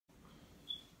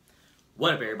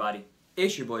What up, everybody?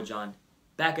 It's your boy John,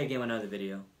 back again with another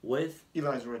video with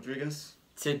Elijah Rodriguez.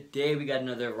 Today we got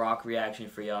another rock reaction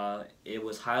for y'all. It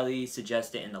was highly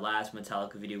suggested in the last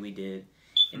Metallica video we did,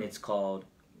 and it's called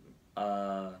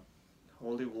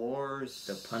Holy Wars.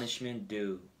 The Punishment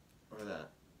Due. Or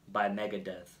that. By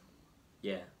Megadeth.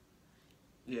 Yeah.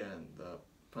 Yeah, and the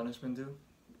Punishment Due?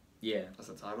 Yeah. That's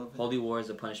the title of it? Holy Wars,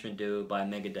 The Punishment Due by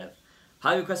Megadeth.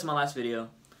 Highly requested my last video.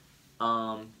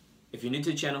 If you're new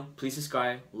to the channel, please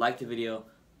subscribe, like the video,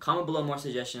 comment below more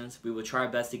suggestions. We will try our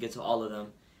best to get to all of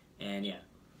them. And yeah,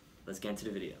 let's get into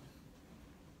the video.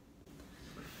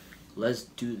 Let's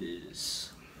do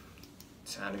this.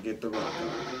 Time to get the rock on.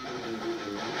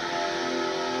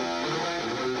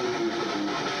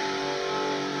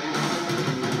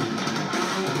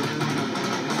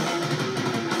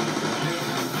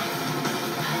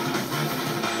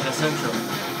 That's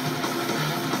intro.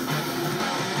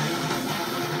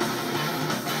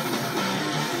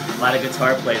 A lot of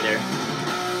guitar play there.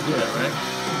 Yeah, right?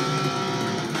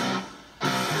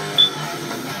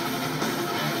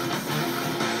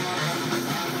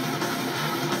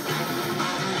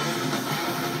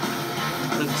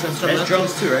 There's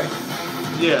drums too, right?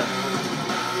 Yeah.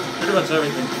 Pretty much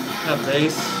everything. Have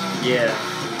bass. Yeah.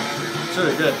 It's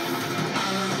really good.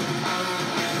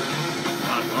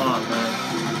 Rock on, man.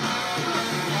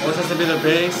 Always has to be the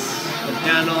bass, the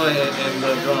piano, and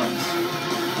the drums.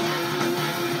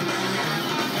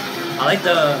 I like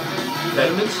the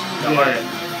image? The art.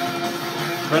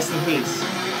 Rest in peace.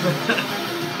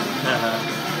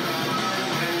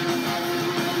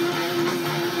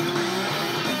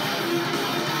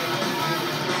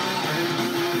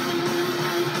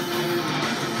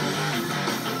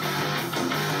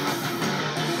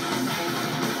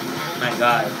 My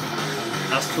God.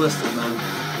 That's twisted, man.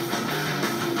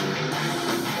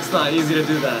 It's not easy to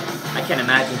do that. I can't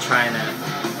imagine trying that.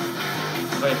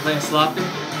 When you're playing sloppy,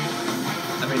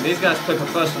 I mean, these guys play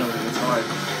professionally. It's hard.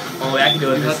 Oh, I can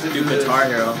do it. Just do Guitar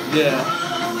Hero. Yeah.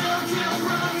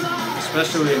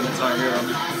 Especially in Guitar Hero.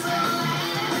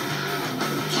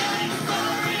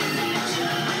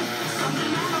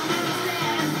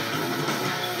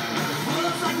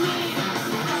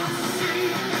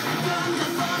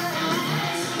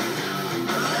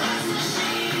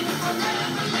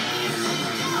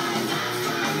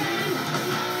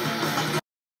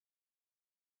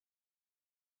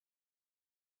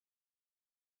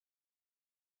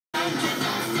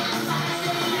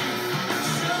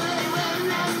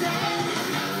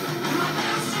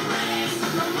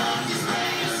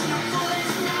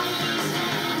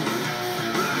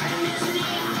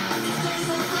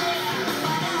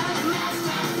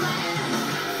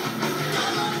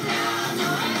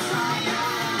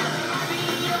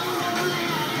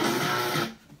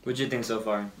 What'd you think so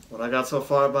far? What I got so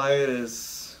far by it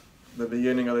is the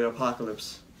beginning of the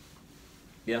apocalypse.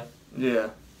 Yeah?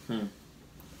 Yeah.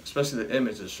 Especially the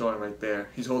image is showing right there.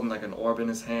 He's holding like an orb in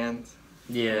his hand.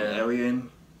 Yeah. An alien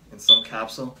in some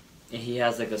capsule. And he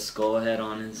has like a skull head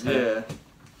on his head. Yeah.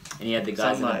 And he had the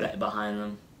guys in the back behind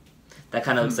him. That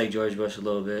kind of looks like George Bush a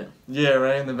little bit. Yeah,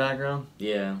 right in the background.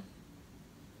 Yeah.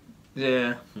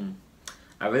 Yeah.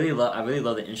 I really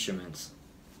love the instruments.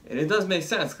 And it does make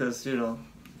sense because, you know,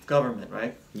 government,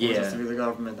 right? Yeah. It has to be the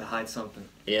government to hide something.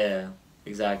 Yeah,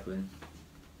 exactly.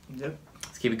 Yep.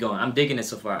 Let's keep it going. I'm digging it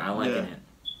so far. I'm liking it.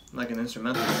 Like an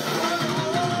instrumental. Rock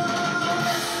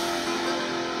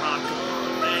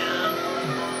on, man.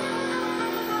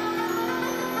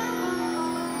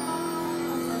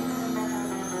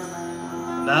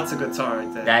 That's a guitar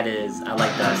right there. That is. I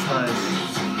like that. That's nice.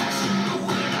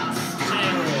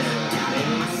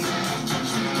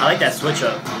 I like that switch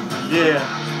up.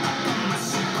 Yeah.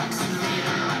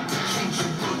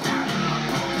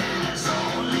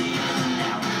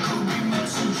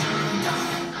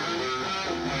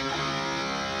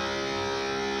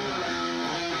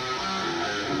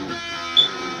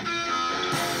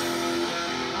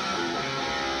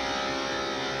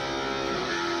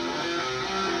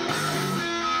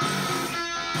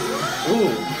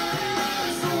 Ooh.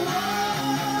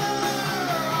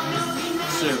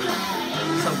 Shoot.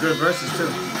 Some good verses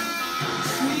too.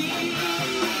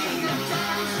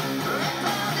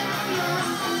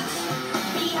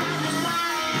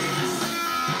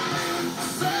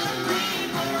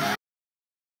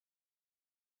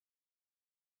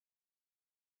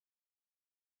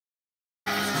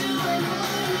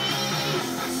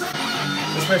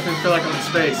 This makes me feel like I'm in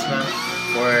space, man.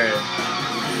 Word.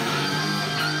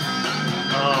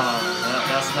 Oh,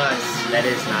 that's nice. That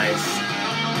is nice.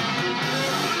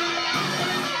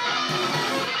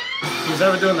 Who's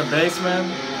ever doing the bass, man?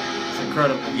 It's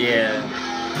incredible. Yeah.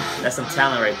 That's some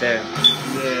talent right there.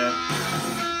 Yeah.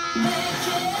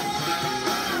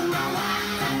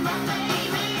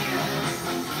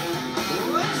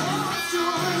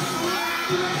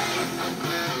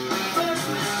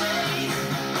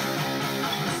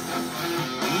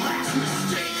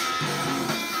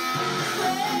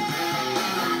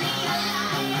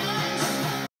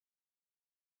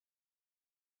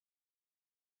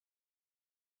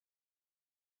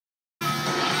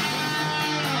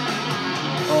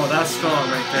 Oh, that's strong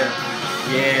right there.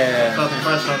 Yeah. Felt the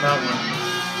pressure on that one.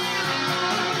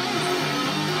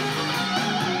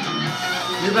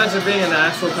 You imagine being in an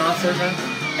actual concert, man?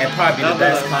 It'd probably be the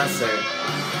best concert.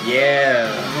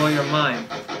 Yeah. Blow your mind.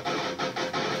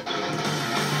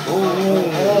 Oh.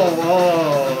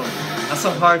 That's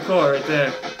some hardcore right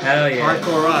there. Hell yeah.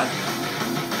 Hardcore rock.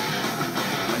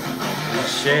 Oh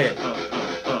shit.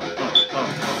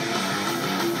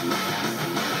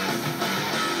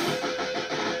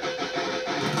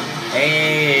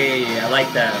 Hey, I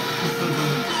like that.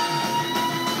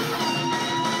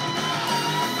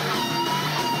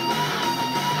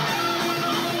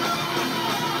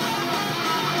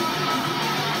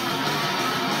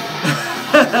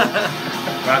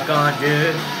 Rock on,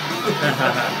 dude.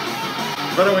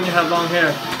 Better when you have long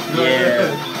hair.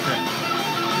 Yeah.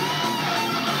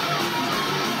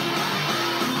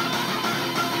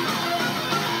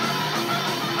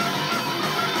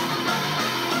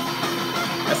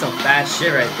 That's some fast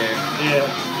shit right there. Yeah.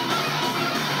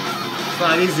 It's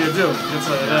not easy to do. It's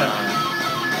like that.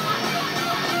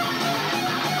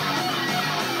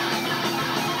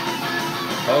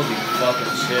 Holy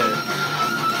fucking shit.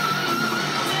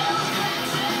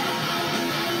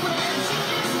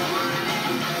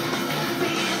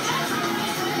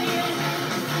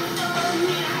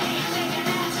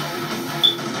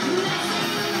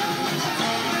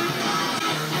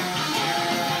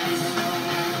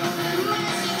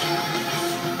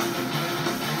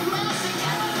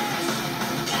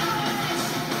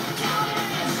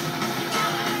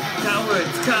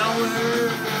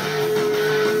 Coward.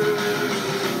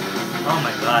 Oh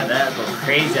my god, that'd go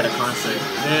crazy at a concert.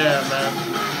 Yeah, man.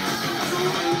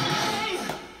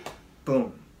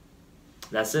 Boom.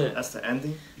 That's it. That's the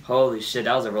ending. Holy shit,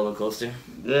 that was a roller coaster.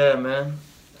 Yeah, man.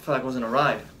 I feel like I was in a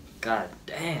ride. God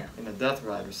damn. In a death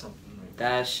ride or something.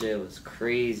 That shit was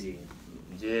crazy.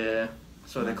 Yeah.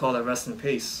 So they call it Rest in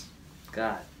Peace.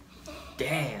 God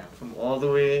damn. From all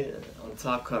the way on the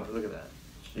top cover. Look at that.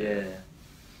 Yeah.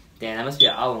 Damn, that must be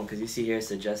an album, because you see here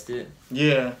suggested.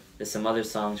 Yeah. There's some other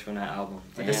songs from that album.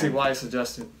 Damn. I can see why you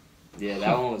suggested. Yeah,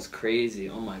 that one was crazy.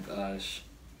 Oh my gosh.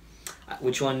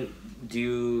 Which one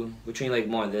you like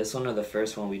more, this one or the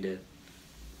first one we did?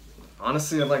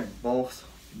 Honestly, I like both.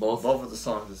 Both? Both of the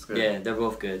songs is good. Yeah, they're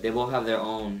both good. They both have their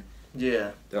own.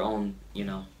 Yeah. Their own, you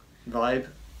know. Vibe.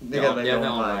 They got their own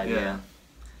vibe, yeah.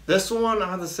 This one, I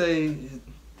have to say,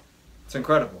 it's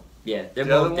incredible. Yeah, the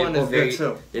other one is good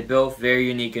too. They're both very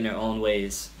unique in their own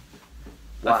ways.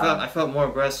 Wow. I felt more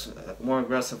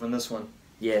aggressive in this one.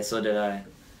 Yeah, so did I.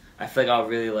 I feel like I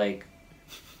really like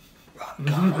rock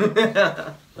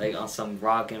on. Like on some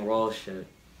rock and roll shit.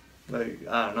 Like,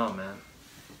 I don't know, man.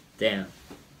 Damn.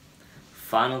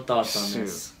 Final thoughts on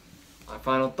this? My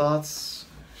final thoughts?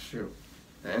 Shoot.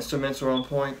 The instruments were on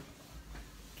point.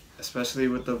 Especially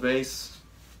with the bass.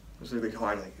 It was really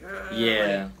hard, like...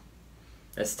 Yeah.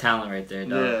 That's talent right there,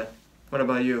 dog. Yeah. What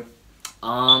about you?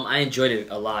 I enjoyed it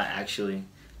a lot, actually.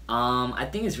 I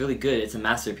think it's really good. It's a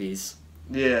masterpiece.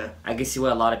 Yeah. I can see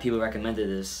why a lot of people recommended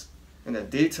this. And the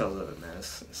details of it, man,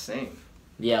 it's insane.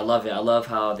 Yeah, I love it. I love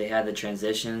how they had the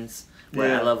transitions.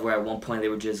 Where I love where at one point they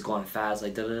were just going fast,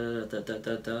 like da da da da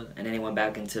da da, and then they went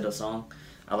back into the song.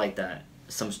 I like that.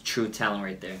 Some true talent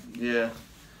right there. Yeah.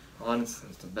 Honestly,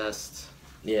 it's the best.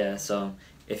 Yeah, so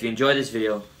if you enjoyed this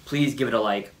video, please give it a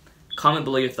like. Comment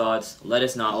below your thoughts. Let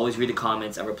us know. I always read the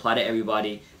comments. I reply to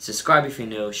everybody. Subscribe if you're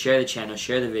new. Share the channel.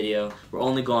 Share the video. We're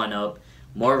only going up.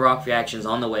 More rock reactions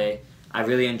on the way. I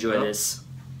really enjoy this.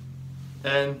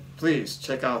 And please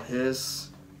check out his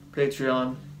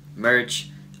Patreon. Merch.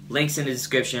 Links in the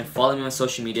description. Follow me on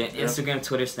social media. Instagram,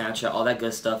 Twitter, Snapchat. All that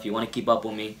good stuff. You want to keep up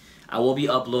with me. I will be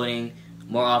uploading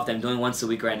more often. I'm doing once a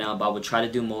week right now, but I will try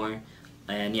to do more.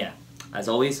 And yeah, as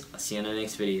always, I'll see you in the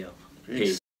next video.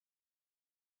 Peace.